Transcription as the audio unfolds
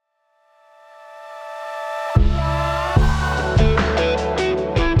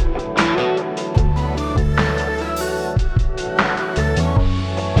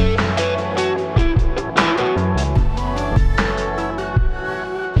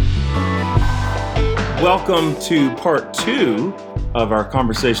Welcome to part 2 of our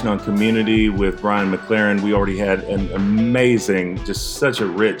conversation on community with Brian McLaren. We already had an amazing, just such a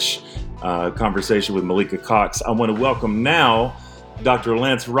rich conversation with Malika Cox. I want to welcome now Dr.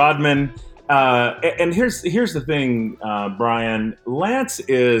 Lance Rodman. And here's the thing, Brian. Lance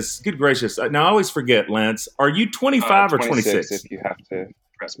is, good gracious. Now, I always forget, Lance. Are you 25 or 26? If you have to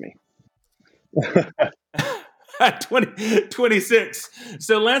press me. 26.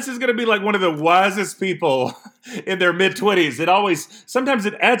 So Lance is going to be like one of the wisest people in their mid-20s. Sometimes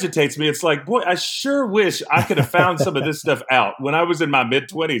it agitates me. It's like, boy, I sure wish I could have found some of this stuff out when I was in my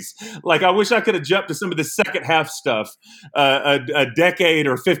mid-20s. Like, I wish I could have jumped to some of the second half stuff a decade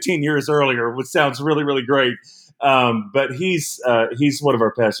or 15 years earlier, which sounds really, really great. But he's one of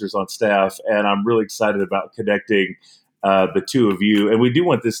our pastors on staff, and I'm really excited about connecting the two of you. And we do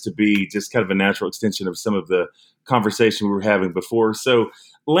want this to be just kind of a natural extension of some of the conversation we were having before. So,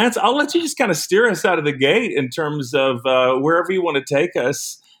 Lance, I'll let you just kind of steer us out of the gate in terms of wherever you want to take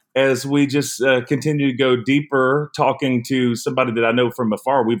us as we just continue to go deeper, talking to somebody that I know from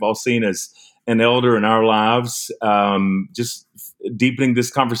afar we've all seen as an elder in our lives, just deepening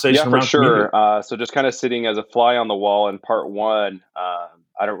this conversation around community. So just kind of sitting as a fly on the wall in part 1,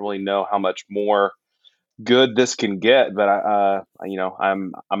 I don't really know how much more good this can get, but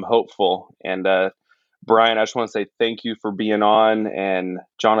I'm hopeful. And Brian, I just want to say thank you for being on, and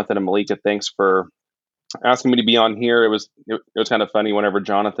Jonathan and Malika, thanks for asking me to be on here. It was kind of funny whenever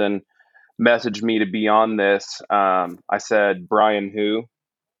Jonathan messaged me to be on this. I said, Brian who?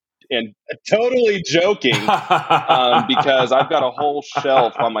 And totally joking, because I've got a whole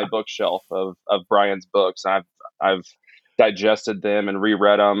shelf on my bookshelf of Brian's books. I've digested them and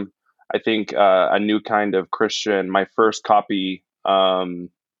reread them. I think A New Kind of Christian, my first copy,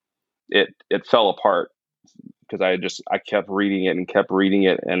 it fell apart because I kept reading it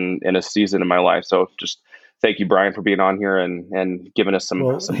in a season of my life. So just thank you, Brian, for being on here and giving us some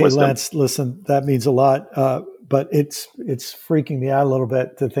wisdom. Lance, listen, that means a lot. But it's freaking me out a little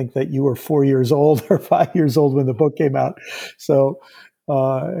bit to think that you were 4 years old or 5 years old when the book came out. So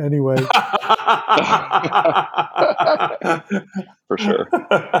anyway. For sure.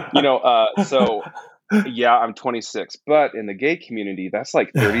 So yeah, I'm 26, but in the gay community, that's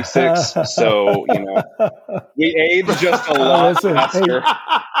like 36. So, we age just a lot faster.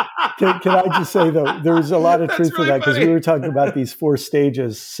 Can I just say, though, there's a lot of truth to that, because we were talking about these 4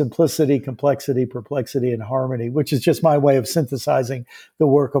 stages: simplicity, complexity, perplexity, and harmony, which is just my way of synthesizing the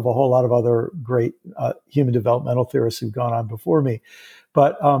work of a whole lot of other great human developmental theorists who've gone on before me.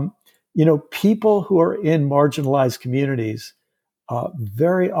 But, people who are in marginalized communities,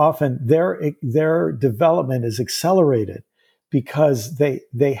 very often their development is accelerated because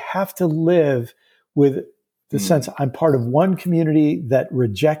they have to live with the sense, I'm part of one community that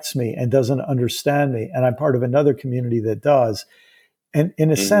rejects me and doesn't understand me, and I'm part of another community that does. And in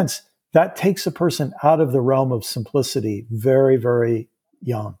a sense, that takes a person out of the realm of simplicity very, very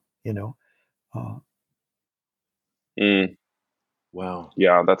young, Wow.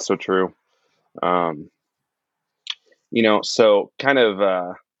 Yeah, that's so true. So kind of,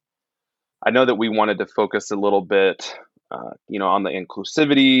 I know that we wanted to focus a little bit, on the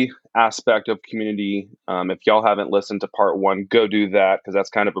inclusivity aspect of community. If y'all haven't listened to part 1, go do that, because that's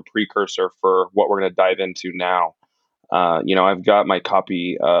kind of a precursor for what we're going to dive into now. I've got my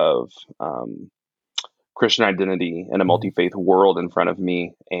copy of Christian Identity in a Multi-Faith World in front of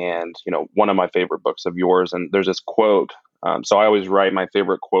me, and, one of my favorite books of yours. And there's this quote. So I always write my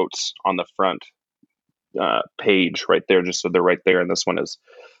favorite quotes on the front page right there, just so they're right there. And this one is,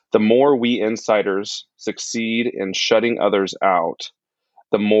 the more we insiders succeed in shutting others out,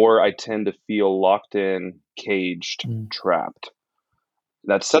 the more I tend to feel locked in, caged, trapped.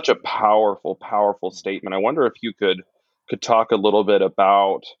 That's such a powerful, powerful statement. I wonder if you could talk a little bit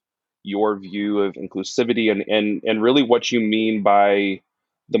about your view of inclusivity and really what you mean by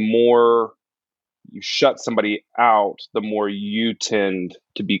the more you shut somebody out, the more you tend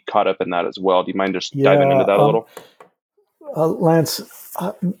to be caught up in that as well. Do you mind just diving into that a little? Lance,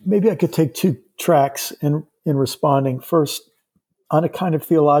 maybe I could take 2 tracks in responding. First, on a kind of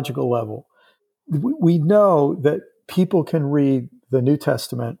theological level, we know that people can read the New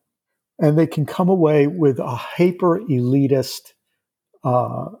Testament and they can come away with a hyper-elitist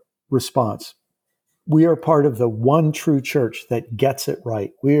response. We are part of the one true church that gets it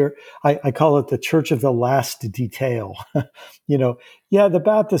right. I call it the church of the last detail. The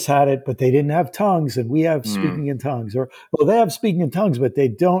Baptists had it, but they didn't have tongues, and we have speaking in tongues. Or, well, they have speaking in tongues, but they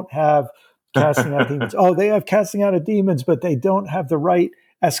don't have casting out demons. Oh, they have casting out of demons, but they don't have the right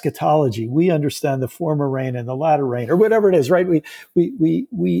eschatology. We understand the former rain and the latter rain, or whatever it is, right?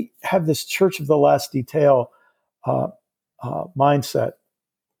 We have this church of the last detail mindset.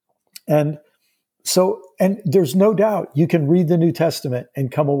 And so, and there's no doubt you can read the New Testament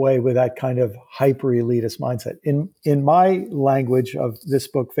and come away with that kind of hyper elitist mindset. In my language of this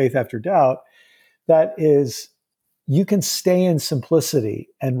book, Faith After Doubt, that is, you can stay in simplicity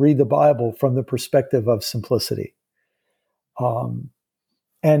and read the Bible from the perspective of simplicity. And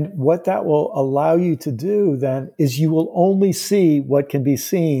what that will allow you to do then is you will only see what can be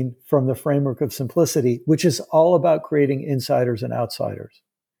seen from the framework of simplicity, which is all about creating insiders and outsiders.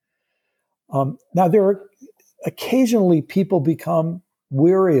 Now, there are occasionally people become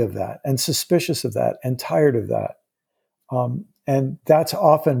weary of that and suspicious of that and tired of that. And that's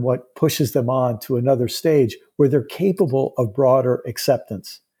often what pushes them on to another stage where they're capable of broader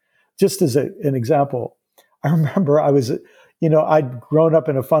acceptance. Just as an example, I remember I'd grown up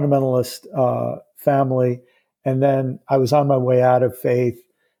in a fundamentalist family, and then I was on my way out of faith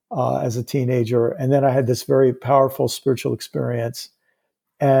as a teenager, and then I had this very powerful spiritual experience.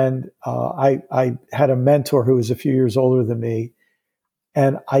 And I had a mentor who was a few years older than me,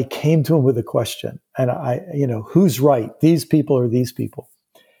 and I came to him with a question. And who's right, these people or these people?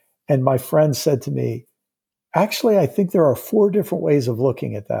 And my friend said to me, actually, I think there are 4 different ways of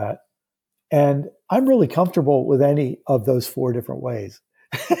looking at that. And I'm really comfortable with any of those 4 different ways.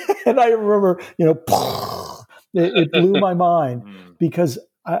 And I remember, it blew my mind because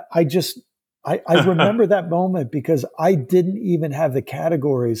I remember that moment because I didn't even have the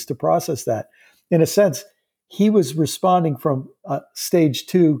categories to process that. In a sense, he was responding from a stage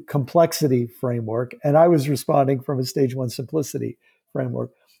 2 complexity framework, and I was responding from a stage 1 simplicity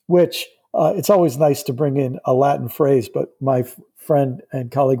framework, which it's always nice to bring in a Latin phrase, but my friend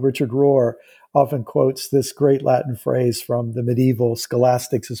and colleague Richard Rohr often quotes this great Latin phrase from the medieval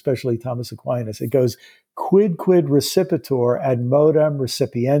scholastics, especially Thomas Aquinas. It goes, quid recipitor ad modum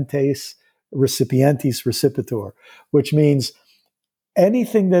recipientis recipitor, which means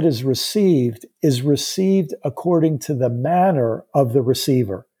anything that is received according to the manner of the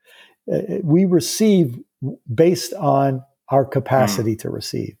receiver. We receive based on our capacity to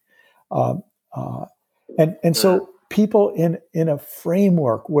receive. And so people in a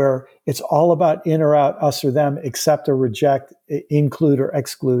framework where it's all about in or out, us or them, accept or reject, include or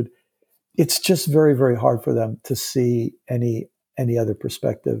exclude, it's just very, very hard for them to see any other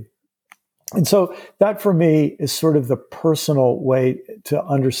perspective. And so that for me is sort of the personal way to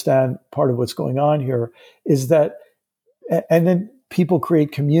understand part of what's going on here is that, and then people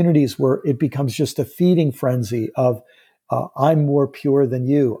create communities where it becomes just a feeding frenzy of, I'm more pure than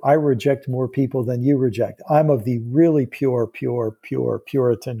you. I reject more people than you reject. I'm of the really pure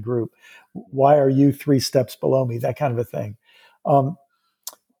Puritan group. Why are you 3 steps below me? That kind of a thing.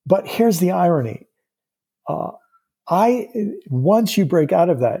 But here's the irony. Once you break out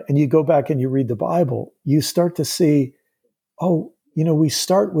of that and you go back and you read the Bible, you start to see, we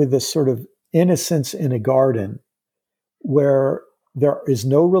start with this sort of innocence in a garden where there is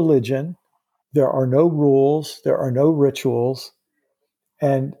no religion, there are no rules, there are no rituals,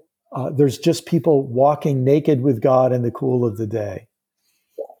 and there's just people walking naked with God in the cool of the day.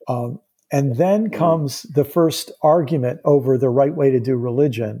 And then comes the first argument over the right way to do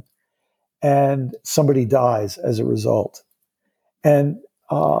religion, and somebody dies as a result. And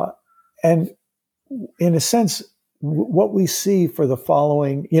in a sense, what we see for the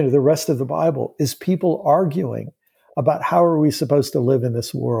following, the rest of the Bible is people arguing about how are we supposed to live in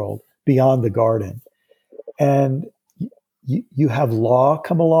this world beyond the garden. And you have law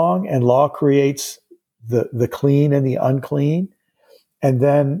come along, and law creates the clean and the unclean. And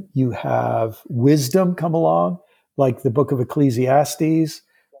then you have wisdom come along, like the book of Ecclesiastes,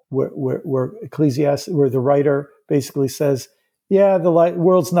 where the writer basically says, yeah, the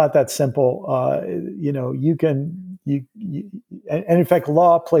world's not that simple. And in fact,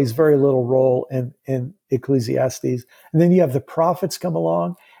 law plays very little role in Ecclesiastes. And then you have the prophets come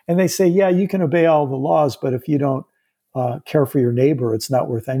along, and they say, yeah, you can obey all the laws, but if you don't care for your neighbor, it's not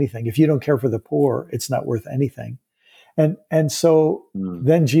worth anything. If you don't care for the poor, it's not worth anything. And so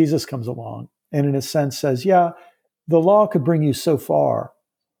then Jesus comes along and in a sense says, yeah, the law could bring you so far,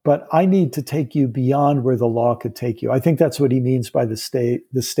 but I need to take you beyond where the law could take you. I think that's what he means by the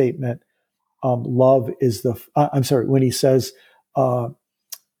statement, love is when he says, I've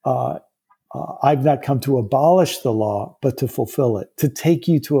not come to abolish the law, but to fulfill it, to take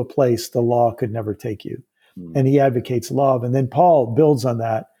you to a place the law could never take you. And he advocates love. And then Paul builds on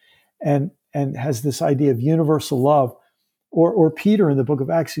that and has this idea of universal love, or Peter in the book of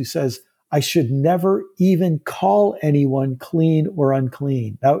Acts, who says, I should never even call anyone clean or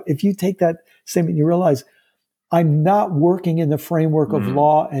unclean. Now, if you take that statement, you realize I'm not working in the framework of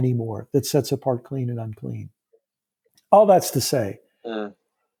law anymore that sets apart clean and unclean. All that's to say,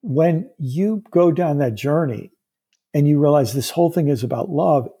 when you go down that journey and you realize this whole thing is about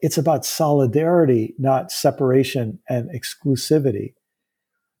love, it's about solidarity, not separation and exclusivity.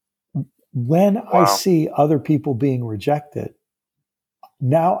 When I see other people being rejected,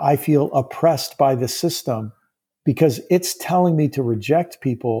 now I feel oppressed by the system because it's telling me to reject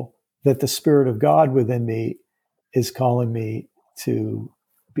people that the Spirit of God within me is calling me to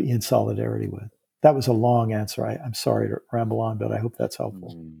be in solidarity with. That was a long answer. I'm sorry to ramble on, but I hope that's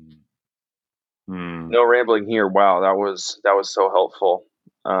helpful. No rambling here. Wow, that was so helpful.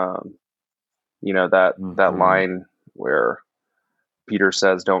 That line where Peter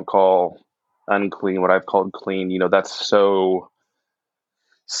says, "Don't call unclean what I've called clean." That's so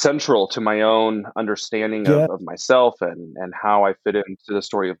central to my own understanding of myself and how I fit into the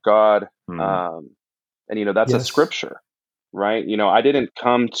story of God. That's a scripture, right? I didn't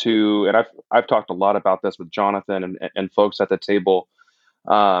come to, and I've talked a lot about this with Jonathan and folks at the table.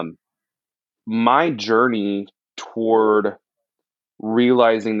 My journey toward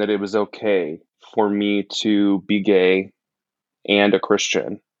realizing that it was okay for me to be gay and a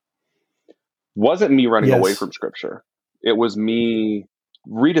Christian wasn't me running away from scripture. It was me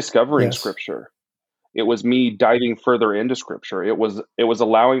rediscovering scripture. It was me diving further into scripture. It was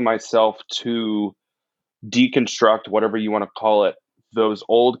allowing myself to deconstruct, whatever you want to call it, those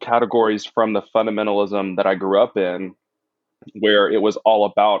old categories from the fundamentalism that I grew up in, where it was all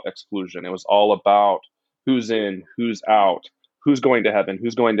about exclusion. It was all about who's in, who's out, who's going to heaven,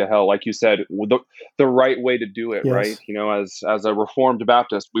 who's going to hell. Like you said, the right way to do it, right? As a Reformed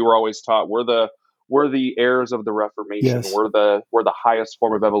Baptist, we were always taught we're the heirs of the Reformation. We're the highest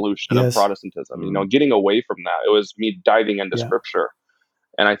form of evolution of Protestantism. Getting away from that, it was me diving into scripture.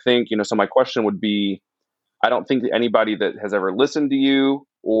 And I think, so my question would be, I don't think that anybody that has ever listened to you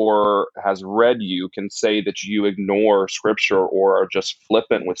or has read you can say that you ignore scripture or are just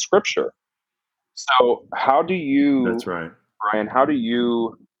flippant with scripture. So how do you, that's right, Brian, how do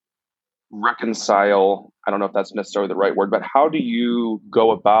you reconcile, I don't know if that's necessarily the right word, but how do you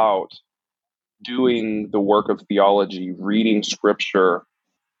go about doing the work of theology, reading scripture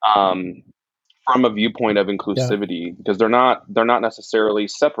from a viewpoint of inclusivity? Because they're not necessarily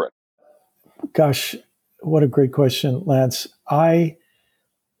separate. Gosh, what a great question, Lance. Let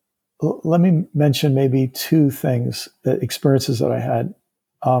me mention maybe two things, experiences that I had.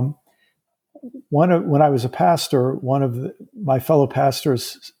 When I was a pastor, one of my fellow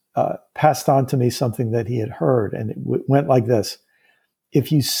pastors passed on to me something that he had heard, and it went like this: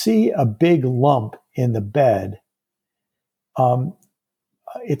 if you see a big lump in the bed,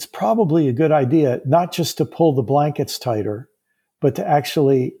 it's probably a good idea not just to pull the blankets tighter, but to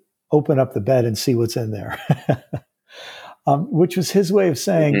actually open up the bed and see what's in there. Which was his way of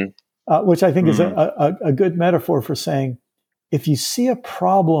saying, which I think is a good metaphor for saying, if you see a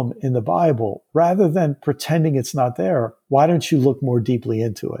problem in the Bible, rather than pretending it's not there, why don't you look more deeply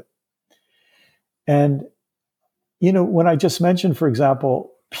into it? And, when I just mentioned, for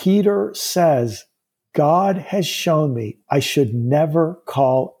example, Peter says, God has shown me I should never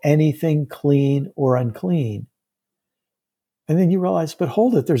call anything clean or unclean. And then you realize, but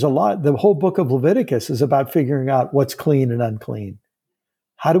hold it, there's a lot. The whole book of Leviticus is about figuring out what's clean and unclean.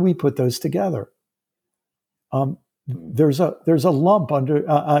 How do we put those together? There's a lump under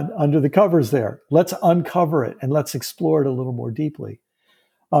the covers there. Let's uncover it and let's explore it a little more deeply.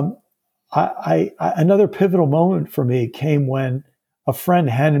 Another pivotal moment for me came when a friend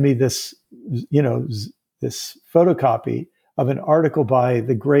handed me this photocopy of an article by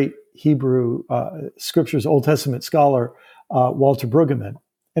the great Hebrew Scriptures Old Testament scholar Walter Brueggemann.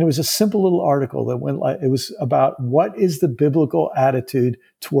 And it was a simple little article that it was about what is the biblical attitude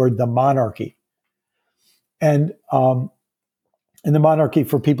toward the monarchy. And the monarchy,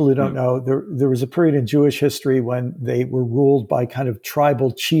 for people who don't know, there was a period in Jewish history when they were ruled by kind of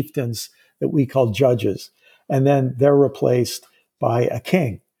tribal chieftains that we call judges. And then they're replaced by a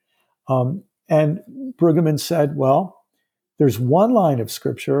king. And Brueggemann said, well, there's one line of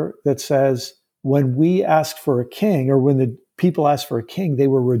scripture that says when we ask for a king, or when the people asked for a king, they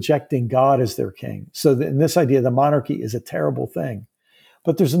were rejecting God as their king. So in this idea, the monarchy is a terrible thing.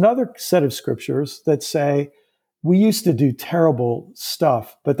 But there's another set of scriptures that say, we used to do terrible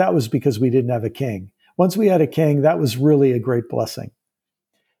stuff, but that was because we didn't have a king. Once we had a king, that was really a great blessing.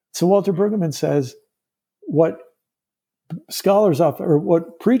 So Walter Brueggemann says, what scholars often, or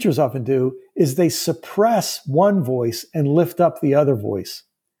what preachers often do, is they suppress one voice and lift up the other voice.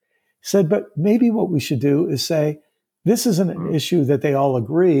 He said, but maybe what we should do is say, this isn't an issue that they all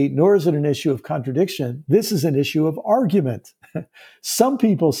agree, nor is it an issue of contradiction. This is an issue of argument. Some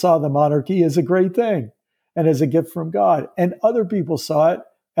people saw the monarchy as a great thing and as a gift from God, and other people saw it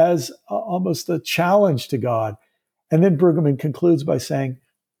as almost a challenge to God. And then Brueggemann concludes by saying,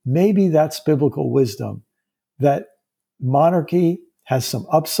 maybe that's biblical wisdom, that monarchy has some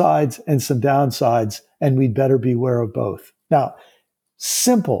upsides and some downsides, and we'd better beware of both. Now,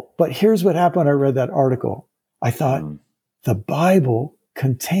 simple, but here's what happened when I read that article. I thought, the Bible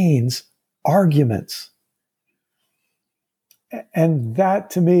contains arguments. And that,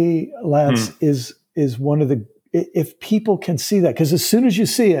 to me, Lance, is one of the, if people can see that, because as soon as you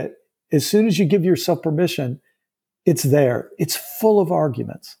see it, as soon as you give yourself permission, it's there. It's full of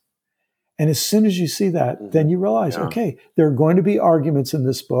arguments. And as soon as you see that, then you realize, okay, there are going to be arguments in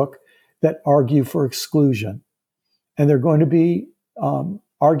this book that argue for exclusion. And there are going to be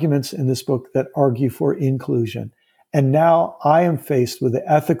arguments in this book that argue for inclusion. And now I am faced with the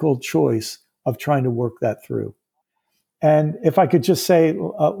ethical choice of trying to work that through. And if I could just say,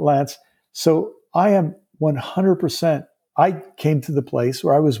 Lance, so I am 100%, I came to the place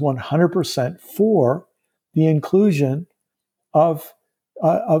where I was 100% for the inclusion of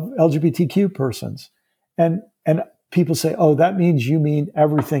LGBTQ persons. And people say, oh, that means you mean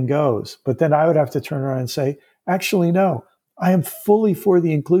everything goes. But then I would have to turn around and say, actually, no, I am fully for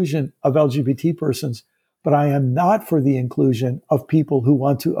the inclusion of LGBT persons, but I am not for the inclusion of people who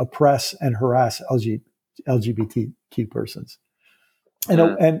want to oppress and harass LGBTQ persons.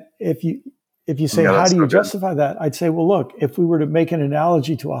 And if you say, how do you justify that? I'd say, well, look, if we were to make an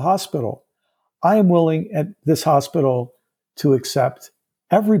analogy to a hospital, I am willing at this hospital to accept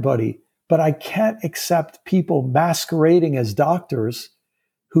everybody, but I can't accept people masquerading as doctors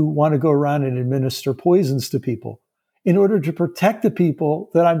who want to go around and administer poisons to people. In order to protect the people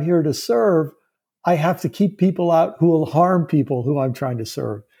that I'm here to serve, I have to keep people out who will harm people who I'm trying to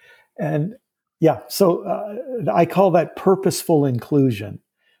serve. And so I call that purposeful inclusion.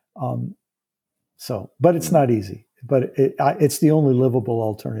 But it's not easy, but it's the only livable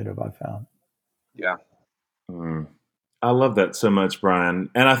alternative I've found. Yeah. I love that so much, Brian.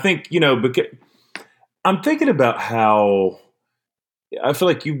 And I think, because I'm thinking about how I feel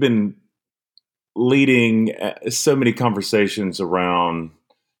like you've been leading so many conversations around,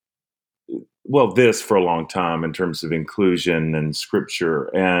 this for a long time in terms of inclusion and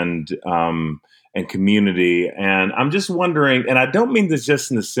scripture and community. And I'm just wondering, and I don't mean this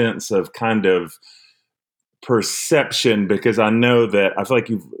just in the sense of kind of perception, because I know that I feel like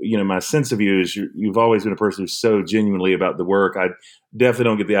my sense of you is you've always been a person who's so genuinely about the work. I definitely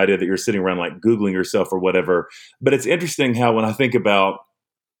don't get the idea that you're sitting around like Googling yourself or whatever. But it's interesting how when I think about,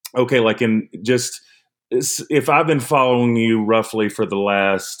 if I've been following you roughly for the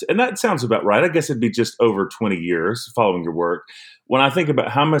last, and that sounds about right, I guess it'd be just over 20 years following your work. When I think about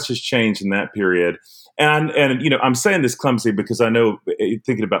how much has changed in that period, and I'm saying this clumsy because I know,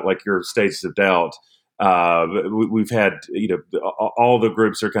 thinking about like your stages of doubt, we've had, all the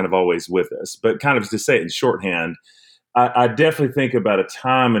groups are kind of always with us, but kind of to say it in shorthand, I definitely think about a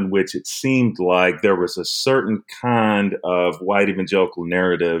time in which it seemed like there was a certain kind of white evangelical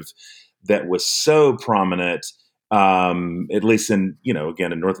narrative that was so prominent, at least in,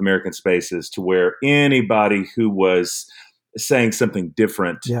 again, in North American spaces, to where anybody who was saying something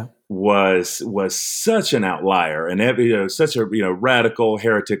different was such an outlier and such a radical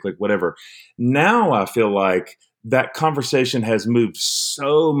heretic, like whatever. Now I feel like that conversation has moved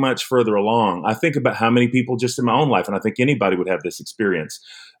so much further along. I think about how many people just in my own life, and I think anybody would have this experience,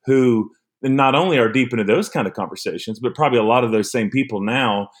 who not only are deep into those kind of conversations, but probably a lot of those same people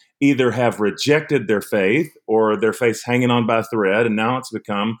now either have rejected their faith or their faith's hanging on by a thread. And now it's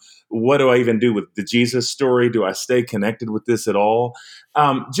become, what do I even do with the Jesus story? Do I stay connected with this at all?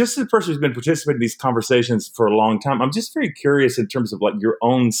 Just as a person who's been participating in these conversations for a long time, I'm just very curious in terms of like your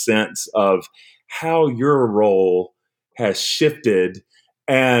own sense of how your role has shifted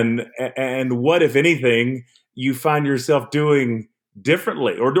and what, if anything, you find yourself doing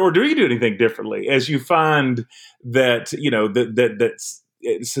differently, or do you do anything differently as you find that that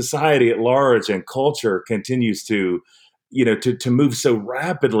society at large and culture continues to move so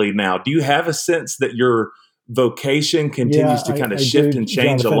rapidly now? Do you have a sense that your vocation continues to kind of shift and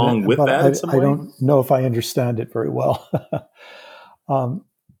change, Jonathan, along with that? I don't know if I understand it very well,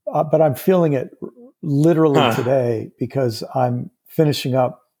 but I'm feeling it literally today because I'm finishing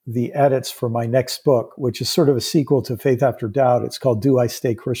up the edits for my next book, which is sort of a sequel to Faith After Doubt. It's called Do I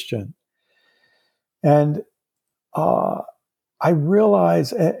Stay Christian? And I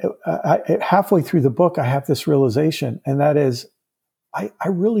realize halfway through the book, I have this realization, and that is, I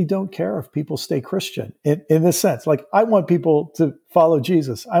really don't care if people stay Christian in this sense. Like, I want people to follow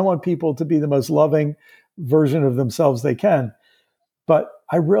Jesus. I want people to be the most loving version of themselves they can. But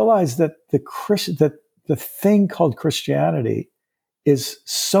I realize that the thing called Christianity is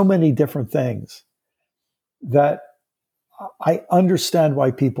so many different things that I understand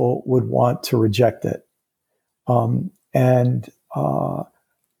why people would want to reject it. And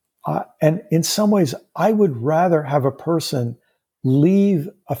in some ways, I would rather have a person leave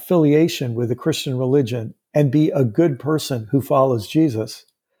affiliation with the Christian religion and be a good person who follows Jesus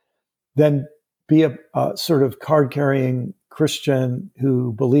than be a sort of card-carrying Christian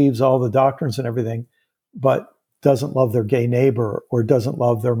who believes all the doctrines and everything, but doesn't love their gay neighbor or doesn't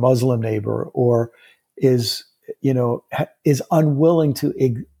love their Muslim neighbor, or is unwilling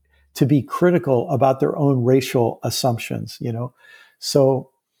to be critical about their own racial assumptions. So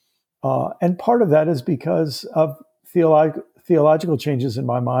and part of that is because of theological changes in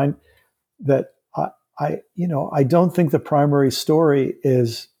my mind, that I don't think the primary story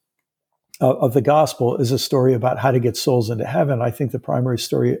is of the gospel is a story about how to get souls into heaven. I think the primary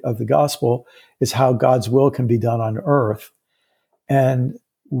story of the gospel is how God's will can be done on earth. And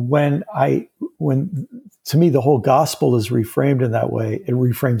when to me the whole gospel is reframed in that way, it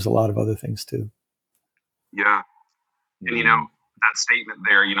reframes a lot of other things too. Yeah. And that statement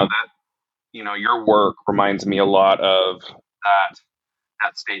there, that your work reminds me a lot of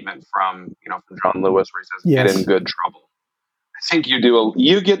that statement from John Lewis, where he says, yes, get in good trouble. I think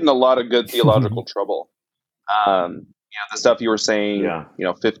you get in a lot of good theological trouble. The stuff you were saying,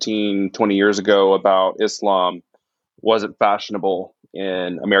 15, 20 years ago about Islam wasn't fashionable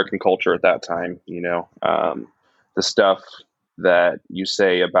in American culture at that time. The stuff that you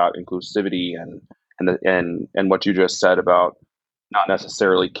say about inclusivity and what you just said about not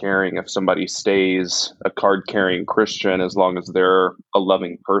necessarily caring if somebody stays a card-carrying Christian as long as they're a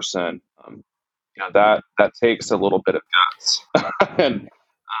loving person. That takes a little bit of guts. And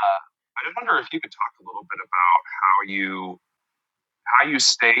I just wonder if you could talk a little bit about how you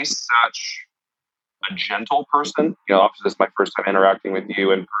stay such a gentle person. Obviously this is my first time interacting with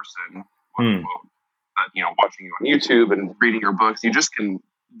you in person, quote unquote. But watching you on YouTube and reading your books, you just can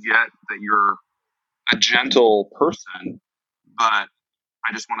get that you're a gentle person. But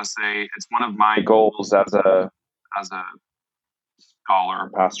I just want to say it's one of my goals as a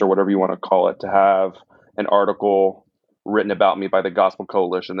scholar, pastor, whatever you want to call it, to have an article written about me by the Gospel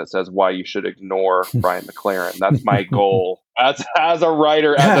Coalition that says why you should ignore Brian McLaren. That's my goal as a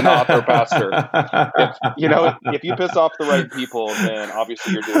writer, as an author, pastor. If you piss off the right people, then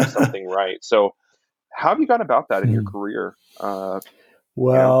obviously you're doing something right. So how have you gone about that in your career? I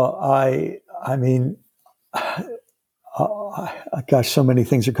mean, gosh, so many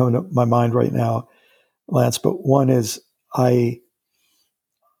things are coming to my mind right now, Lance. But one is I've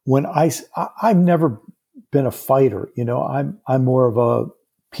never been a fighter. I'm more of a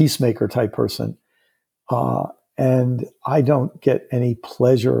peacemaker type person, and I don't get any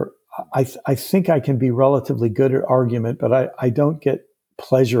pleasure. I think I can be relatively good at argument, but I don't get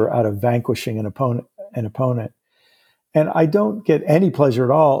pleasure out of vanquishing an opponent. And I don't get any pleasure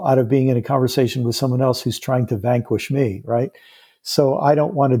at all out of being in a conversation with someone else who's trying to vanquish me, right? So I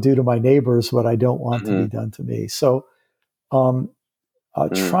don't want to do to my neighbors what I don't want to be done to me. So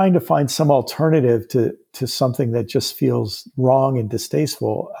trying to find some alternative to something that just feels wrong and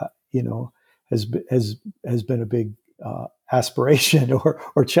distasteful, has been a big aspiration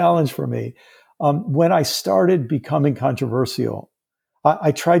or challenge for me. When I started becoming controversial,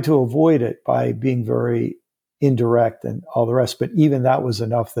 I tried to avoid it by being very indirect and all the rest, but even that was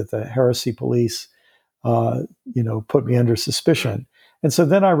enough that the heresy police, put me under suspicion. And so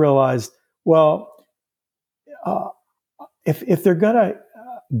then I realized, well, if they're going to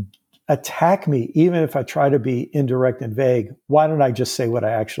attack me, even if I try to be indirect and vague, why don't I just say what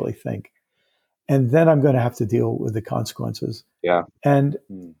I actually think? And then I'm going to have to deal with the consequences. Yeah. And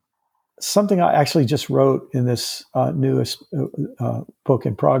something I actually just wrote in this newest book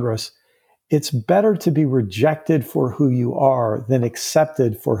in progress, it's better to be rejected for who you are than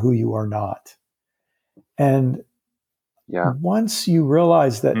accepted for who you are not. And once you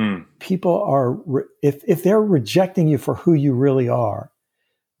realize that people are, if they're rejecting you for who you really are,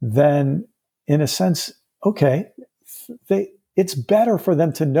 then in a sense, okay, it's better for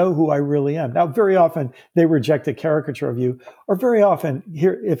them to know who I really am. Now, very often they reject a caricature of you, or very often,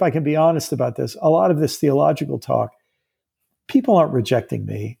 here, if I can be honest about this, a lot of this theological talk, people aren't rejecting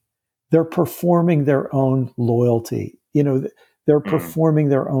me. They're performing their own loyalty. They're performing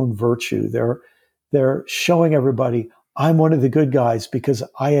their own virtue. They're showing everybody, I'm one of the good guys because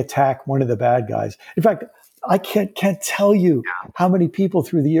I attack one of the bad guys. In fact, I can't tell you how many people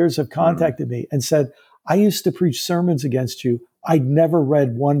through the years have contacted me and said, I used to preach sermons against you. I'd never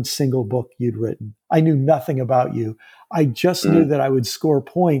read one single book you'd written. I knew nothing about you. I just knew that I would score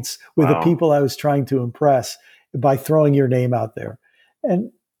points with the people I was trying to impress by throwing your name out there.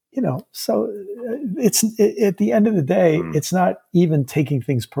 And, so at the end of the day, it's not even taking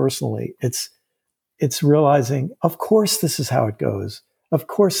things personally. It's realizing, of course, this is how it goes. Of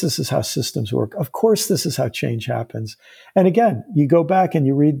course, this is how systems work. Of course, this is how change happens. And again, you go back and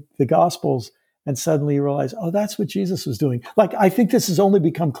you read the Gospels and suddenly you realize, oh, that's what Jesus was doing. Like, I think this has only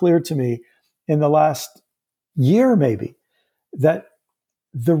become clear to me in the last year, maybe, that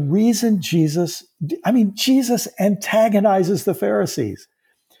the reason Jesus antagonizes the Pharisees.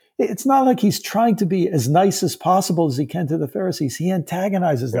 It's not like he's trying to be as nice as possible as he can to the Pharisees. He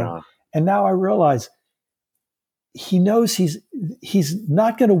antagonizes them. And now I realize he knows he's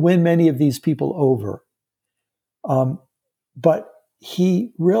not going to win many of these people over. But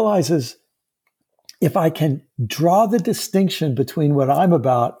he realizes, if I can draw the distinction between what I'm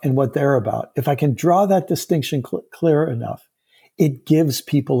about and what they're about, if I can draw that distinction clear enough, it gives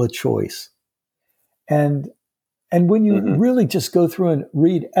people a choice. And when you really just go through and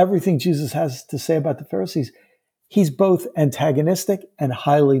read everything Jesus has to say about the Pharisees, he's both antagonistic and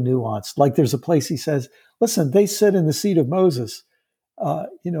highly nuanced. Like, there's a place he says, listen, they sit in the seat of Moses.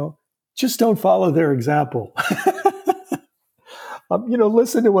 Just don't follow their example.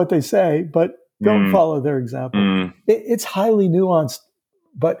 Listen to what they say, but don't follow their example. It's highly nuanced,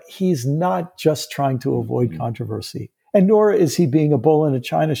 but he's not just trying to avoid controversy. And nor is he being a bull in a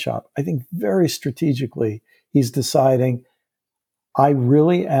china shop. I think very strategically, he's deciding, I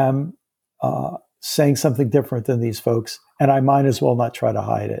really am saying something different than these folks, and I might as well not try to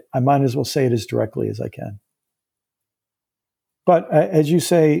hide it. I might as well say it as directly as I can. But as you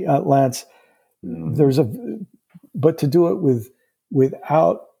say, Lance, but to do it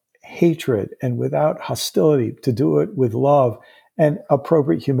without hatred and without hostility, to do it with love and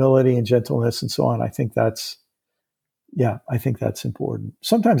appropriate humility and gentleness and so on, I think that's important.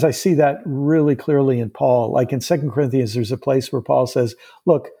 Sometimes I see that really clearly in Paul. Like in 2 Corinthians, there's a place where Paul says,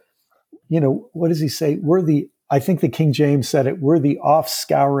 look, what does he say? I think the King James said it, we're the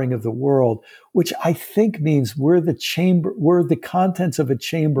offscouring of the world, which I think means we're the contents of a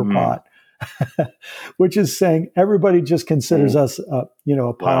chamber pot, which is saying everybody just considers us, a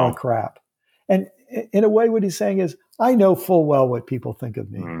pile of crap. And in a way, what he's saying is, I know full well what people think of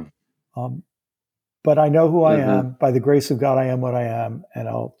me. But I know who I am. By the grace of God, I am what I am, and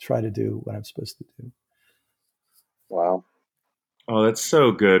I'll try to do what I'm supposed to do. Wow. Oh, that's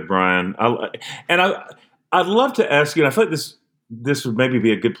so good, Brian. I'd love to ask you, and I feel like this would maybe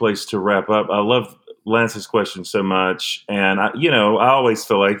be a good place to wrap up. I love Lance's question so much, and I always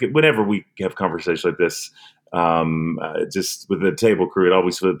feel like whenever we have conversations like this, just with the table crew, it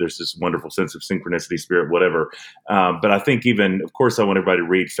always feels there's this wonderful sense of synchronicity, spirit, whatever. But I think of course, I want everybody to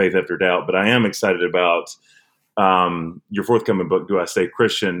read Faith After Doubt, but I am excited about your forthcoming book, Do I Stay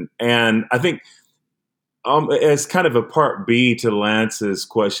Christian? And I think as kind of a part B to Lance's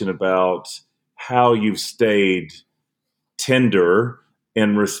question about how you've stayed tender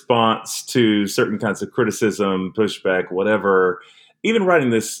in response to certain kinds of criticism, pushback, whatever, even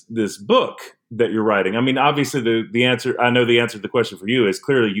writing this book that you're writing. I mean, obviously the answer, I know the answer to the question for you is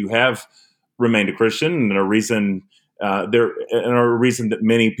clearly you have remained a Christian, and a reason that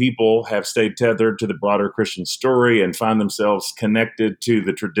many people have stayed tethered to the broader Christian story and find themselves connected to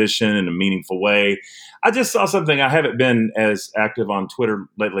the tradition in a meaningful way. I just saw something. I haven't been as active on Twitter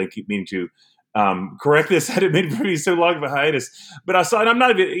lately. I keep meaning to correct this. I didn't mean to be so long of a hiatus, but I saw, and I'm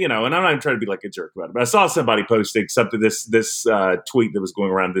not even, and I'm not even trying to be like a jerk about it, but I saw somebody posting something, this tweet that was going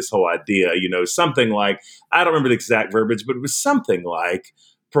around, this whole idea, something like, I don't remember the exact verbiage, but it was something like,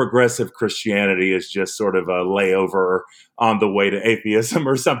 progressive Christianity is just sort of a layover on the way to atheism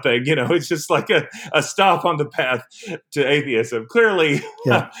or something. It's just like a stop on the path to atheism. Clearly,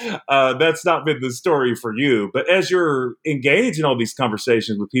 that's not been the story for you. But as you're engaged in all these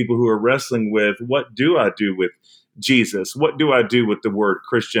conversations with people who are wrestling with, what do I do with Jesus? What do I do with the word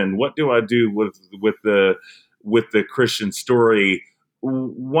Christian? What do I do with the Christian story?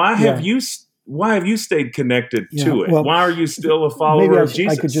 Why have you stayed connected to it? Why are you still a follower of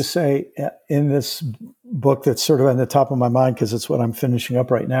Jesus? I could just say in this book that's sort of on the top of my mind because it's what I'm finishing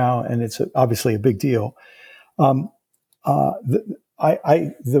up right now, and it's obviously a big deal. The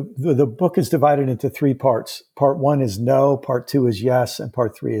book is divided into 3 parts. Part 1 is no, part 2 is yes, and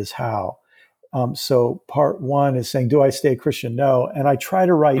part 3 is how. So part 1 is saying, do I stay a Christian? No. And I try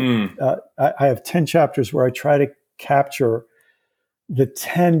to write, I have 10 chapters where I try to capture the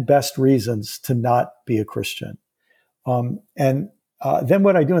 10 best reasons to not be a Christian. And then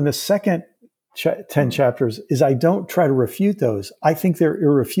what I do in the second 10 chapters is I don't try to refute those. I think they're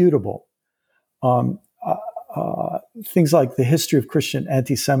irrefutable. Things like the history of Christian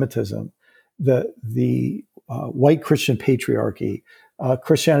anti-Semitism, the white Christian patriarchy,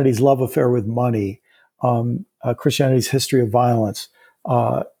 Christianity's love affair with money, Christianity's history of violence.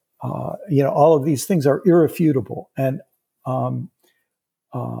 All of these things are irrefutable, and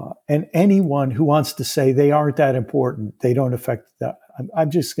anyone who wants to say they aren't that important, they don't affect that.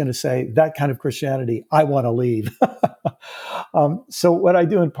 I'm just going to say that kind of Christianity, I want to leave. So what I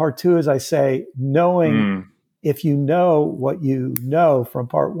do in part 2 is I say, knowing if you know what you know from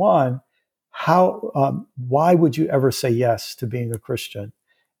part 1, why would you ever say yes to being a Christian?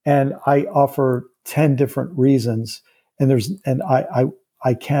 And I offer 10 different reasons, and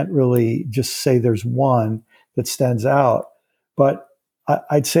I can't really just say there's one that stands out, but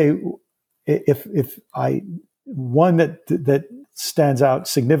I'd say one that stands out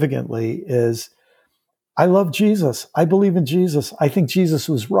significantly is I love Jesus. I believe in Jesus. I think Jesus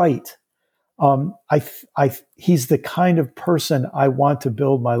was right. He's the kind of person I want to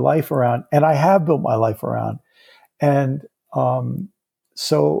build my life around, and I have built my life around. And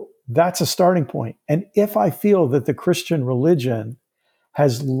so that's a starting point. And if I feel that the Christian religion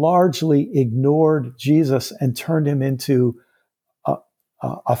has largely ignored Jesus and turned him into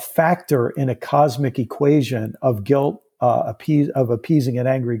a factor in a cosmic equation of guilt, of appeasing an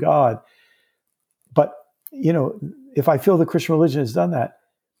angry God. But, if I feel the Christian religion has done that,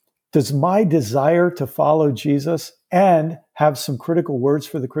 does my desire to follow Jesus and have some critical words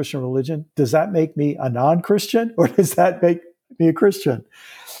for the Christian religion, does that make me a non-Christian, or does that make me a Christian?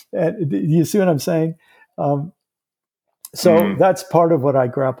 And you see what I'm saying? So that's part of what I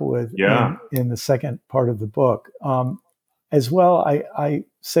grapple with in the second part of the book. As well, I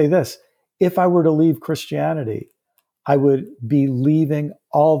say this: if I were to leave Christianity, I would be leaving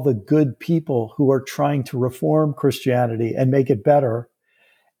all the good people who are trying to reform Christianity and make it better.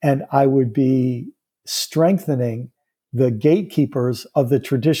 And I would be strengthening the gatekeepers of the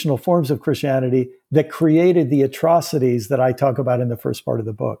traditional forms of Christianity that created the atrocities that I talk about in the first part of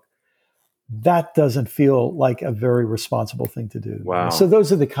the book. That doesn't feel like a very responsible thing to do. Wow. So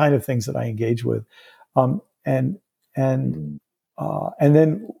those are the kind of things that I engage with. And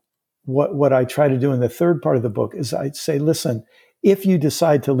then what I try to do in the third part of the book is I say, listen, if you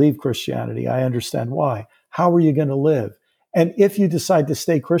decide to leave Christianity, I understand why. How are you going to live? And if you decide to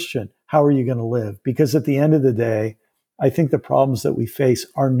stay Christian, how are you going to live? Because at the end of the day, I think the problems that we face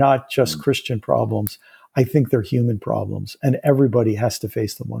are not just Christian problems. I think they're human problems, and everybody has to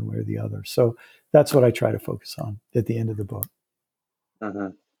face them one way or the other. So that's what I try to focus on at the end of the book.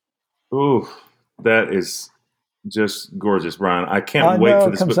 Ooh, that is just gorgeous, Brian. I can't wait for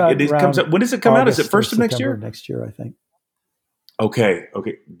this book. It comes out. When does it come out? Is it first of next year? Next year, I think. Okay,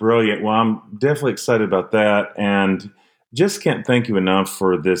 brilliant. Well, I'm definitely excited about that, and just can't thank you enough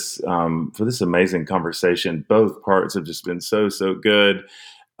for this amazing conversation. Both parts have just been so good.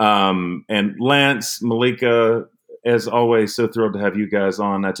 And Lance, Malika, as always, so thrilled to have you guys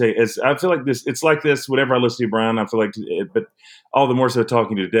on. I tell you, I feel like this. It's like this. Whenever I listen to you, Brian, I feel like, but all the more so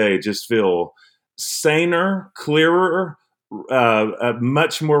talking to you today, just feel saner, clearer,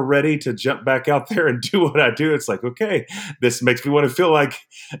 much more ready to jump back out there and do what I do. It's like, okay, this makes me want to feel like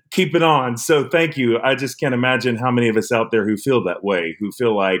keep it on. So thank you. I just can't imagine how many of us out there who feel that way, who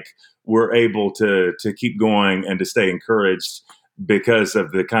feel like we're able to keep going and to stay encouraged because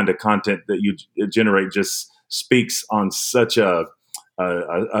of the kind of content that you generate. Just speaks on such a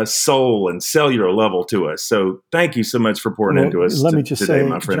soul and cellular level to us. So thank you so much for pouring into us. Let me just today, say,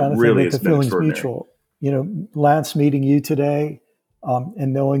 my friend, Jonathan, really that has the been feeling's extraordinary. mutual. Lance, meeting you today,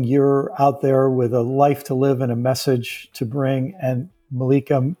 and knowing you're out there with a life to live and a message to bring, and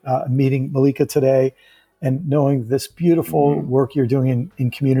Malika, meeting Malika today, and knowing this beautiful work you're doing in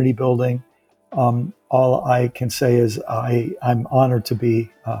community building. All I can say is I'm honored to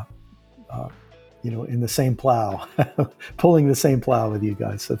be, in the same plow, pulling the same plow with you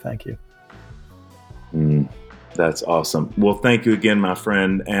guys. So thank you. That's awesome. Well, thank you again, my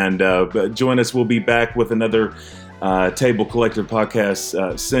friend. And join us. We'll be back with another Table Collective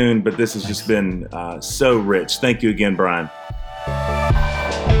podcast soon. But this has just been so rich. Thank you again, Brian.